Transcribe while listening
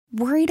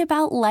Worried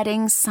about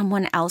letting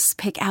someone else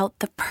pick out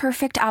the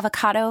perfect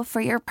avocado for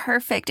your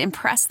perfect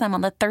impress them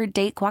on the third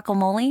date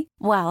guacamole?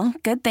 Well,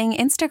 good thing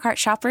Instacart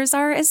shoppers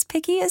are as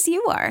picky as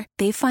you are.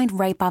 They find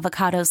ripe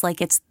avocados like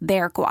it's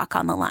their guac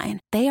on the line.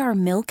 They are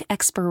milk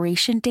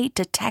expiration date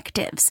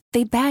detectives.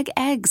 They bag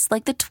eggs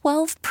like the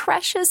 12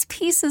 precious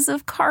pieces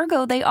of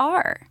cargo they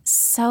are.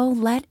 So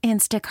let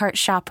Instacart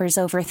shoppers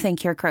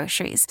overthink your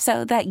groceries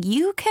so that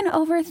you can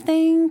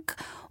overthink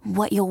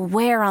what you'll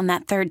wear on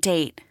that third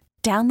date.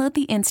 Download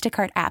the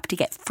Instacart app to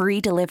get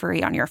free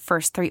delivery on your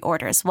first 3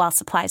 orders while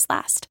supplies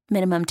last.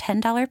 Minimum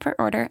 $10 per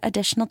order.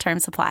 Additional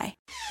terms apply.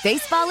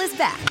 Baseball is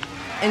back,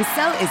 and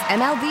so is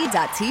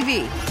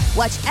MLB.tv.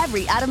 Watch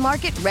every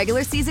out-of-market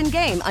regular season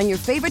game on your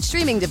favorite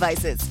streaming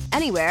devices.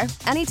 Anywhere,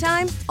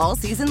 anytime, all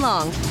season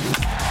long.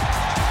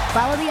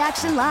 Follow the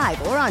action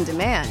live or on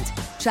demand.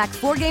 Track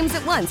 4 games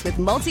at once with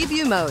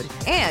multi-view mode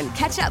and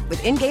catch up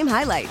with in-game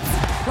highlights.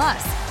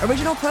 Plus,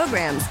 original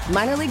programs,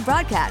 minor league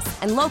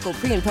broadcasts, and local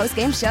pre- and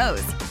post-game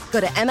shows. Go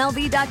to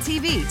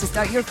MLB.tv to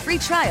start your free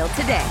trial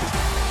today.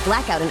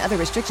 Blackout and other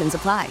restrictions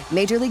apply.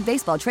 Major League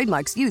Baseball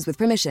trademarks used with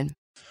permission.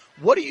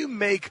 What do you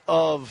make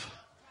of,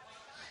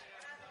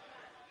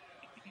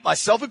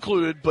 myself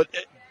included, but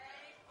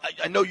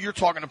I know you're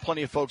talking to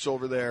plenty of folks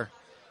over there.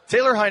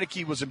 Taylor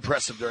Heinicke was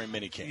impressive during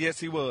minicamp. Yes,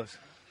 he was.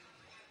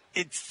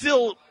 It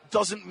still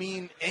doesn't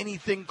mean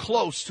anything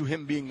close to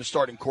him being the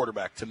starting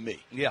quarterback to me.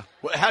 Yeah.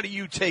 How do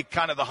you take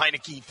kind of the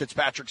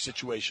Heinicke-Fitzpatrick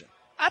situation?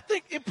 I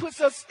think it puts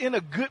us in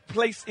a good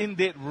place in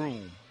that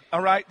room,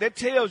 all right? That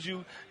tells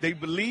you they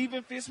believe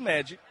in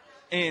Fitzmagic,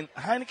 and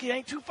Heinicke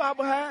ain't too far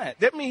behind.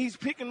 That means he's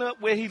picking up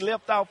where he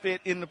left off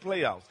at in the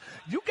playoffs.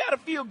 You got to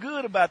feel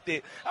good about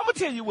that. I'm going to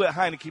tell you what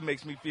Heinicke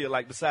makes me feel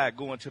like besides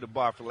going to the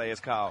bar for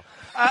last call.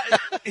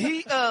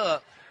 It's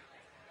a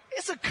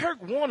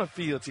Kirk Warner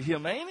feel to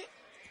him, ain't it?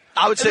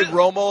 I would say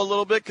Romo a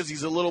little bit because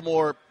he's a little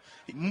more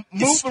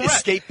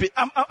escape it.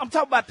 I'm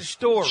talking about the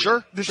story.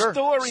 Sure. The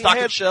story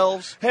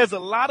shelves. has a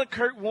lot of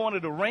Kurt Warner.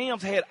 The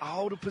Rams had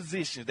all the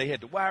positions. They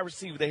had the wide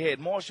receiver. They had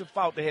Marshall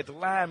Faulk. They had the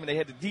lineman. They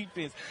had the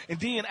defense. And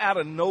then out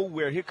of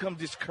nowhere, here comes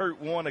this Kurt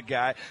Warner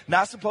guy,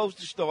 not supposed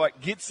to start,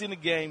 gets in the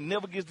game,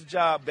 never gets the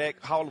job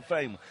back, Hall of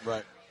Famer.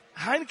 Right.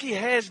 Heinicke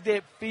has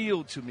that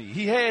feel to me.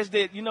 He has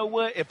that, you know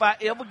what, if I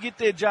ever get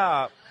that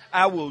job,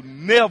 I will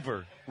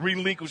never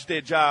relinquish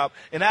that job,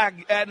 and I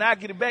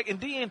get it back.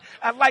 And then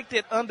I like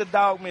that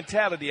underdog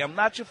mentality. I'm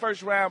not your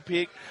first-round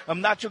pick.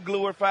 I'm not your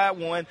glorified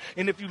one.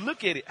 And if you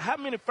look at it, how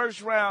many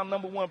first-round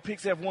number 1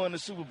 picks have won the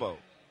Super Bowl?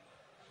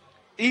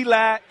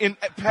 Eli and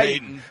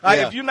Peyton.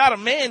 Yeah. If you're not a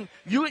man,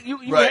 you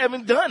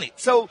haven't done it.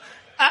 So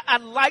I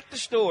like the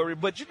story,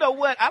 but you know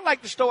what? I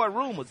like to start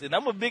rumors, and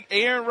I'm a big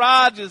Aaron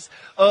Rodgers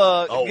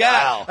guy.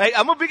 Wow.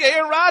 I'm a big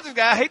Aaron Rodgers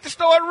guy. I hate to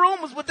start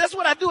rumors, but that's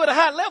what I do at a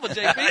high level,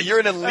 JP. You're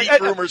an elite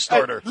rumor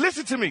starter.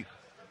 Listen to me.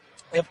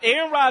 If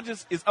Aaron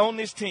Rodgers is on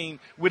this team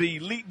with an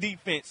elite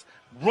defense,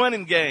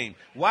 running game,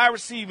 wide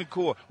receiving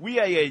core, we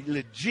are a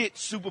legit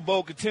Super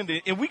Bowl contender,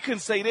 and we couldn't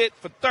say that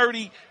for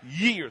 30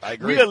 years. I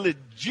agree. We're a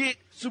legit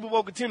Super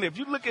Bowl contender. If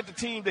you look at the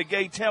team that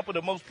gave Tampa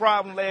the most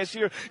problem last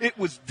year, it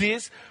was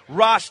this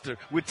roster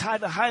with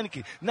Taylor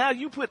Heinicke. Now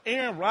you put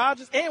Aaron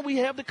Rodgers, and we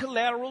have the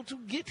collateral to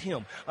get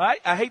him. All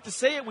right? I hate to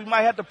say it. We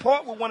might have to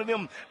part with one of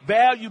them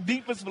value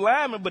defensive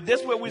linemen, but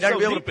that's where we're You're not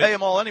going to be able to pay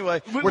them all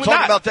anyway. We're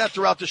talking about that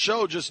throughout the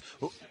show. Just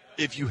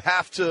if you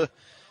have to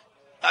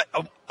 –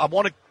 I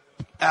want to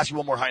ask you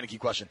one more Heinicke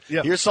question.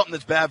 Yeah. Here's something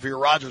that's bad for your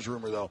Rodgers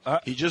rumor, though.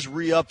 He just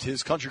re-upped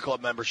his country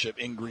club membership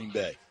in Green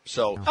Bay.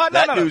 So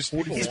news,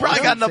 he's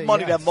probably got enough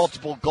money to have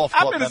multiple golf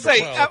club members. I'm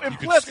going to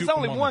say, plus it's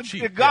only one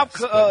golf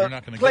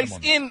place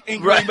in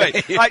Green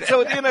Bay. Right,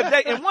 so at the end of the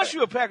day, and once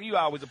you're a Packer, you're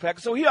always a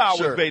Packer. So he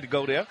always ready to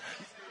go there.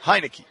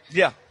 Heinicke.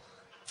 Yeah.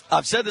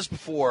 I've said this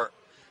before.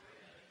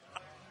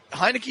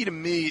 Heinicke to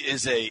me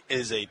is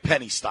a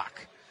penny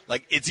stock.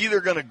 Like, it's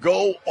either going to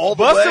go all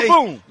the way.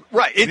 Boom.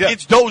 Right.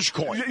 It's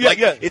Dogecoin.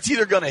 It's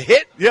either going to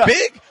hit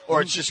big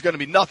or it's just going to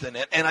be nothing.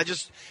 And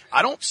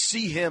I don't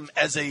see him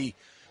as I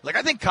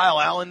think Kyle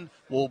Allen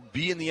will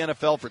be in the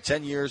NFL for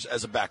 10 years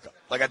as a backup.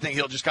 Like, I think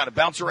he'll just kind of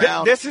bounce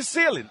around. That's his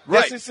ceiling.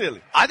 Right. That's his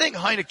ceiling. I think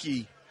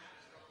Heinicke,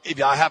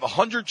 if I have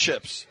 100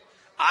 chips,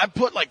 I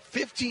put like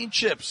 15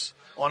 chips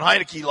on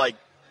Heinicke, like,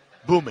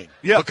 booming.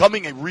 Yeah.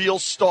 Becoming a real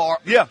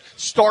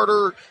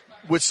starter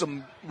with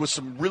some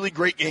really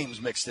great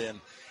games mixed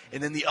in.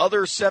 And then the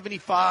other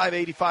 75,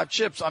 85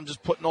 chips I'm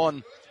just putting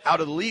on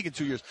out of the league in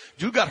 2 years.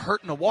 Dude got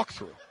hurt in a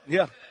walkthrough.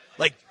 Yeah.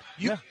 Like,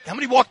 how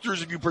many walkthroughs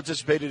have you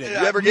participated in? You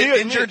ever get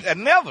injured?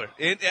 Never.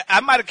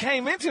 I might have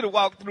came into the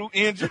walkthrough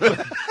injured,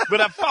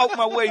 but I fought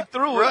my way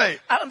through it. Right.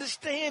 I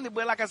understand it,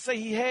 but like I say,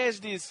 he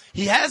has this.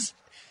 He has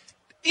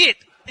it.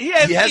 He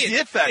has the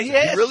it factor. He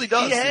really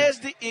does. He has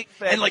the it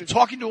factor. And, like,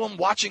 talking to him,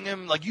 watching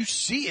him, like, you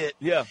see it.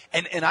 Yeah.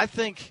 And I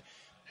think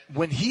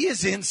when he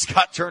is in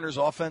Scott Turner's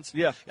offense,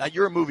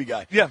 you're a movie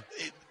guy. Yeah.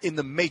 in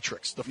the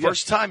Matrix. The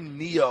first time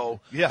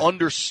Neo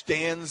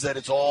understands that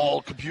it's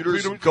all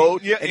computers and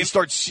code, and he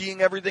starts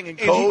seeing everything in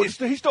code.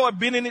 He started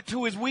bending it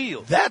to his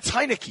will. That's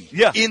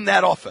Heinicke in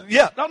that offense.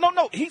 Yeah.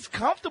 No. He's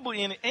comfortable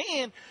in it.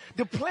 And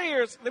the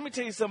players, let me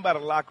tell you something about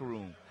the locker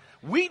room.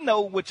 We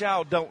know what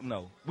y'all don't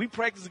know. We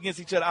practice against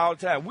each other all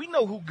the time. We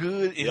know who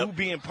good and who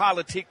being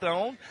politicked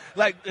on.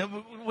 Like,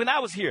 when I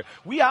was here,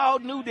 we all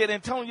knew that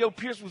Antonio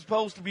Pierce was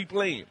supposed to be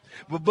playing.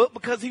 But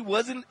because he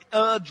wasn't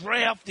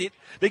drafted,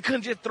 they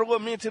couldn't just throw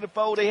him into the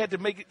fold. They had to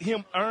make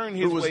him earn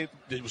his way.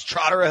 It was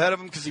Trotter ahead of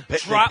him because they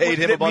paid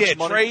him a bunch of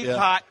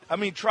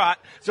money? Trot.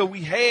 So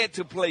we had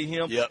to play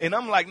him. Yep. And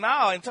I'm like,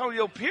 nah,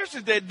 Antonio Pierce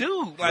is that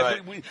dude.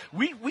 Like,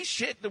 we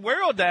shut the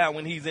world down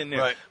when he's in there.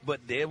 Right.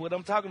 But that's what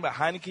I'm talking about.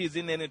 Heinicke is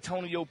in that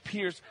Antonio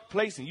Pierce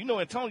placing. You know,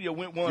 Antonio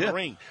won a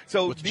ring.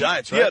 So with the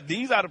Giants, right? Yeah,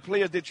 these are the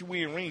players that you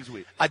win rings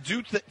with. I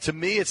do. To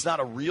me, it's not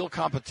a real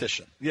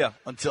competition. Yeah.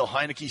 Until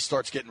Heinicke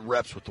starts getting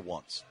reps with the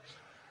ones.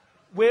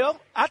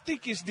 Well, I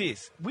think it's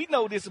this. We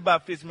know this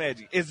about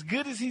Fitzmagic. As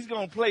good as he's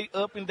going to play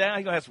up and down,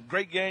 he's going to have some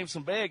great games,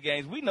 some bad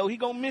games. We know he's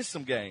going to miss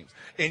some games.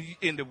 And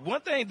the one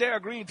thing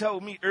Darryl Green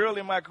told me early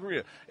in my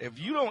career, if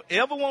you don't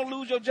ever want to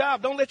lose your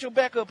job, don't let your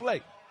backup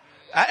play.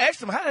 I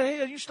asked him, how the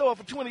hell you start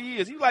for 20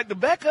 years? He was like, the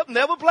backup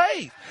never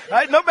plays.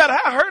 Right? No matter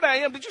how hurt I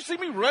am, did you see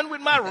me run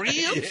with my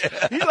ribs?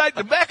 He's like,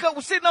 the backup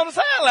was sitting on the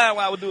sideline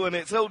while I was doing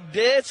it. So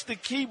that's the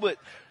key. But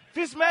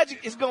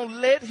Fitzmagic is going to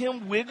let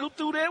him wiggle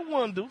through that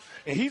window,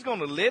 and he's going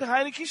to let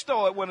Heinicke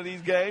start one of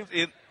these games.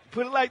 And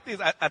put it like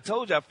this. I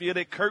told you, I feel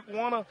that Kurt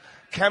Warner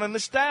kind of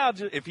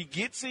nostalgia. If he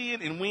gets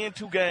in and win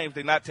 2 games,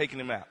 they're not taking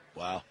him out.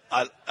 Wow.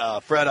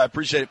 Fred, I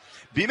appreciate it.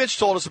 B. Mitch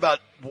told us about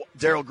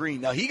Darryl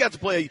Green. Now, he got to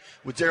play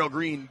with Darryl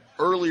Green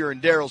earlier in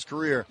Darryl's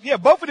career. Yeah,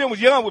 both of them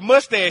was young with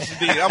mustaches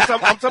then. I'm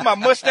talking about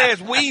mustache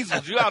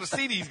weasels. You ought to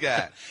see these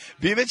guys.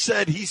 B. Mitch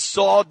said he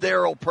saw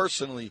Darryl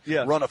personally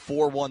run a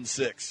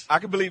 4.16. I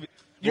can believe it.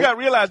 You got to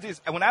realize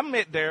this. When I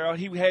met Darryl,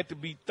 he had to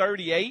be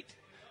 38.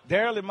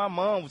 Darryl and my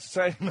mom was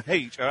the same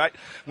age, all right?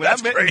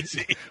 That's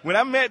crazy. When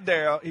I met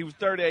Darryl, he was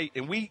 38,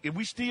 and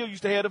we still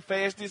used to have the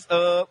fastest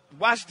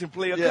Washington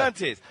player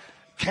contest.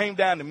 Came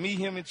down to meet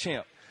him and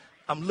Champ.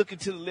 I'm looking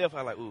to the left.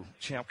 I like, ooh,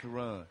 Champ can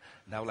run.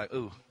 And I was like,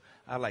 ooh.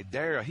 I was like,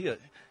 Darryl,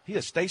 he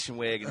a station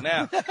wagon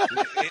now.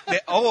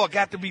 That oil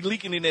got to be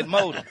leaking in that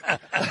motor.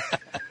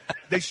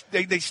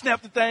 They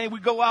snap the thing, we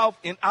go off,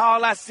 and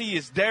all I see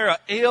is Darryl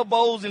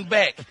elbows and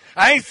back.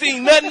 I ain't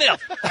seen nothing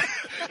else.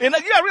 And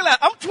you gotta realize,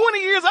 I'm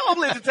 20 years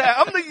old at the time.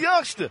 I'm the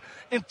youngster.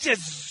 And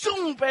just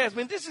zoom past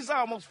me. And this is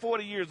almost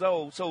 40 years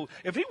old. So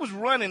if he was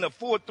running a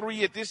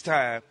 4.3 at this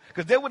time,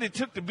 because that's what it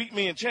took to beat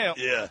me in Champ.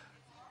 Yeah.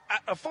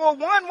 A 4.1,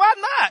 why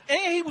not?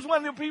 And he was one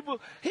of them people,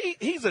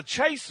 he's a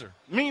chaser.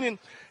 Meaning,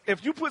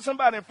 if you put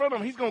somebody in front of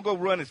him, he's going to go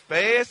run as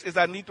fast as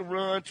I need to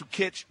run to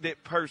catch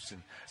that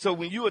person. So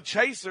when you're a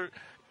chaser,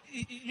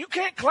 you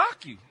can't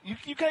clock you.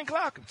 You can't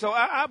clock him. So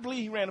I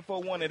believe he ran a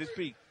 4.1 at his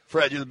peak.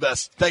 Fred, you're the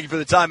best. Thank you for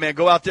the time, man.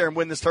 Go out there and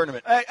win this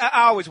tournament. I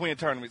always win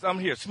tournaments. I'm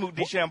here, Smoot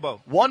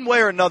DeChambeau. One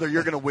way or another,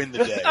 you're going to win the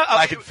day.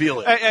 I can feel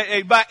it.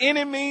 Hey, by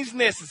any means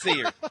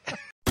necessary.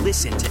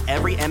 Listen to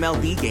every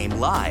MLB game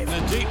live.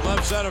 In the deep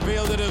left center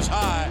field, it is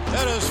high,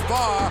 it is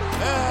far,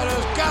 it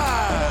is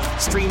gone.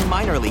 Stream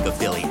minor league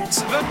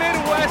affiliates. The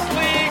Midwest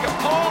League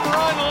home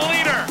run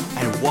leader.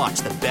 And watch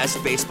the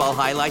best baseball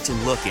highlights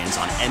and look-ins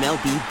on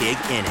MLB Big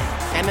Inning.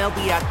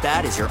 MLB At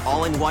Bat is your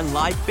all-in-one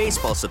live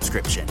baseball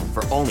subscription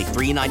for only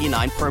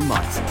 $3.99 per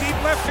month.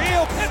 Deep left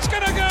field, it's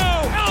gonna go.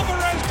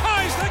 Alvarez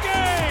ties the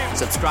game.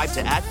 Subscribe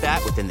to At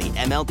Bat within the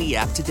MLB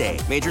app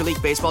today. Major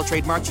League Baseball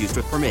trademarks used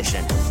with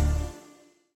permission.